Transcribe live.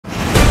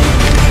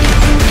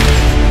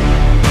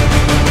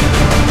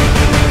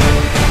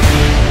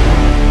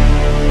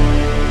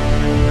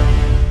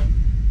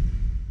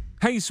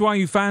Hey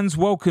SWAU fans,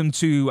 welcome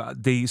to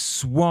the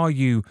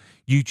SWAU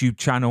YouTube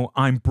channel.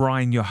 I'm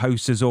Brian, your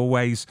host as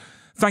always.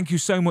 Thank you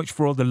so much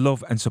for all the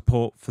love and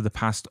support for the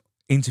past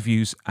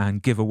interviews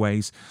and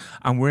giveaways.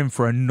 And we're in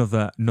for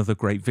another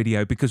great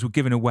video because we're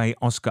giving away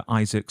Oscar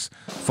Isaac's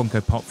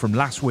Funko Pop from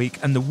last week.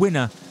 And the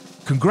winner,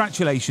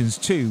 congratulations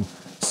to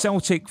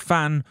Celtic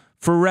Fan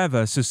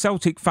Forever. So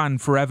Celtic Fan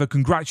Forever,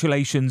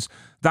 congratulations.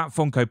 That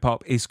Funko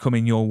Pop is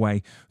coming your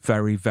way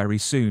very, very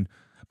soon.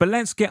 But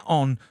let's get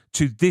on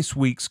to this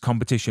week's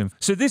competition.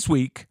 So this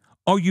week,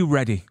 are you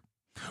ready?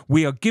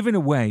 We are giving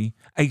away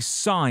a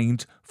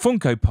signed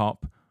Funko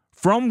Pop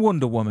from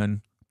Wonder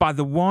Woman by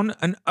the one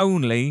and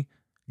only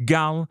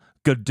Gal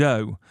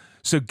Gadot.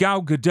 So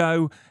Gal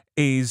Gadot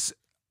is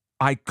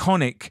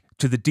iconic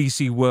to the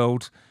DC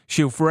world.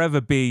 She'll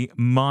forever be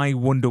my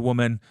Wonder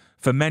Woman.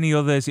 For many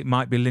others, it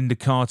might be Linda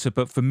Carter,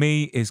 but for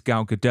me, it's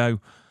Gal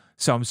Gadot.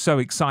 So I'm so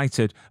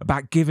excited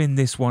about giving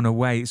this one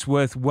away. It's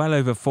worth well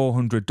over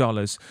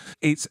 $400.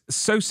 It's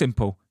so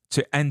simple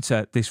to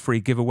enter this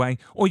free giveaway.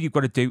 All you've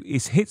got to do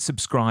is hit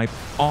subscribe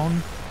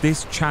on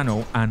this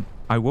channel, and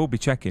I will be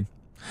checking.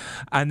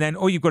 And then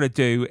all you've got to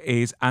do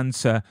is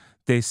answer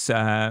this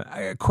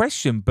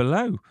question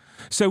below.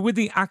 So with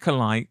the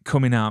Acolyte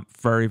coming out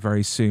very,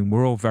 very soon,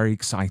 we're all very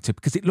excited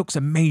because it looks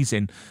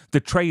amazing.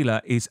 The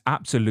trailer is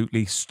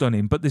absolutely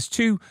stunning. But there's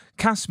two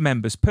cast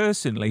members,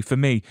 personally, for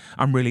me,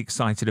 I'm really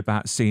excited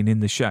about seeing in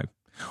the show.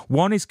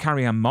 One is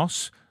Carrie-Anne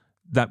Moss,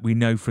 that we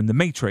know from The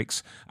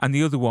Matrix, and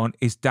the other one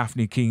is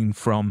Daphne Keane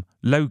from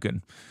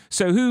Logan.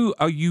 So who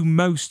are you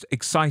most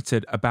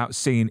excited about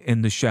seeing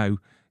in the show?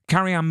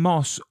 Carrie-Anne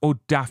Moss or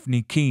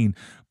Daphne Keane?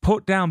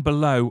 Put down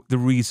below the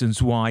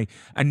reasons why.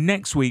 And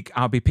next week,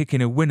 I'll be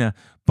picking a winner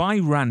by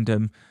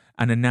random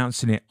and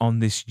announcing it on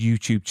this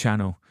YouTube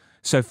channel.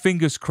 So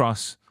fingers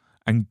crossed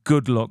and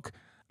good luck.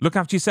 Look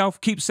after yourself,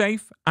 keep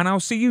safe, and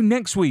I'll see you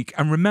next week.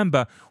 And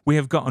remember, we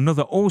have got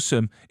another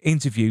awesome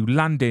interview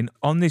landing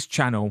on this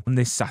channel on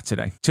this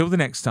Saturday. Till the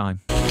next time.